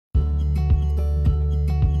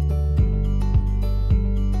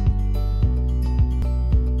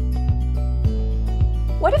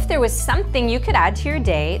there was something you could add to your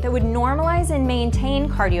day that would normalize and maintain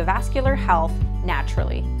cardiovascular health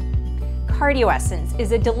naturally. Cardio Essence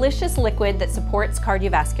is a delicious liquid that supports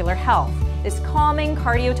cardiovascular health. This calming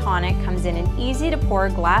cardio tonic comes in an easy-to-pour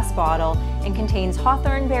glass bottle and contains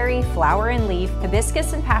hawthorn berry, flower and leaf,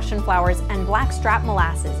 hibiscus and passion flowers, and blackstrap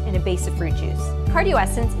molasses in a base of fruit juice. Cardio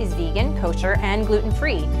Essence is vegan, kosher, and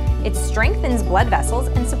gluten-free. It strengthens blood vessels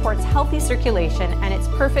and supports healthy circulation, and it's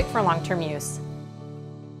perfect for long-term use.